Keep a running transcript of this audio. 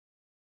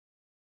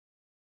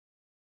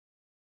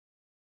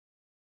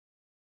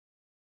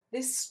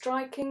This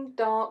striking,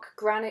 dark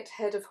granite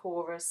head of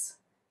Horus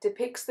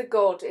depicts the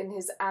god in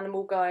his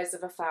animal guise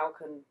of a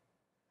falcon.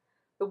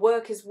 The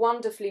work is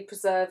wonderfully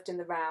preserved in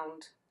the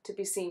round, to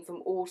be seen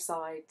from all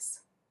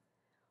sides.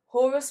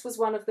 Horus was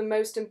one of the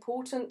most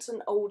important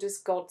and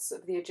oldest gods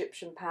of the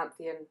Egyptian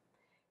pantheon.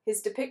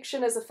 His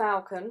depiction as a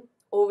falcon,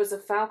 or as a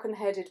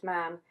falcon-headed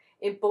man,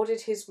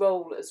 embodied his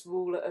role as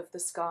ruler of the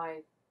sky.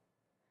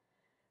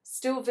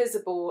 Still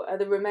visible are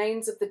the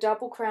remains of the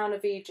double crown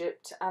of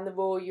Egypt and the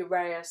royal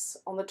uraeus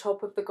on the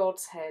top of the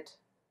god's head.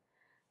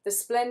 The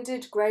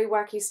splendid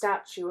grey-wacky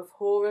statue of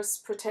Horus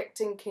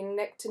protecting King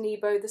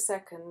Nectanebo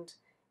II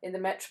in the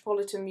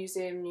Metropolitan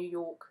Museum, New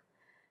York,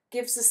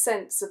 gives a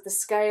sense of the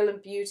scale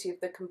and beauty of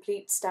the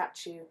complete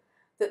statue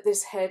that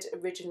this head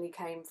originally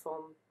came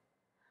from.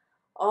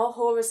 Our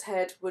Horus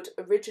head would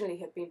originally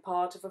have been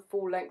part of a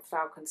full-length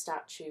falcon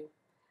statue,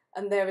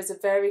 and there is a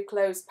very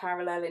close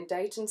parallel in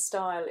date and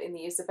style in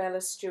the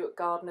Isabella Stewart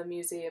Gardner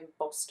Museum,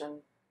 Boston.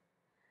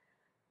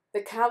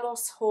 The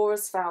Kalos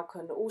Horus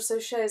falcon also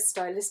shares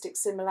stylistic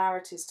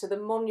similarities to the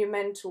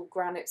monumental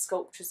granite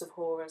sculptures of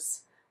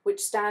Horus, which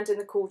stand in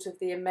the court of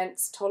the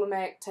immense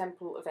Ptolemaic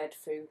temple of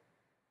Edfu.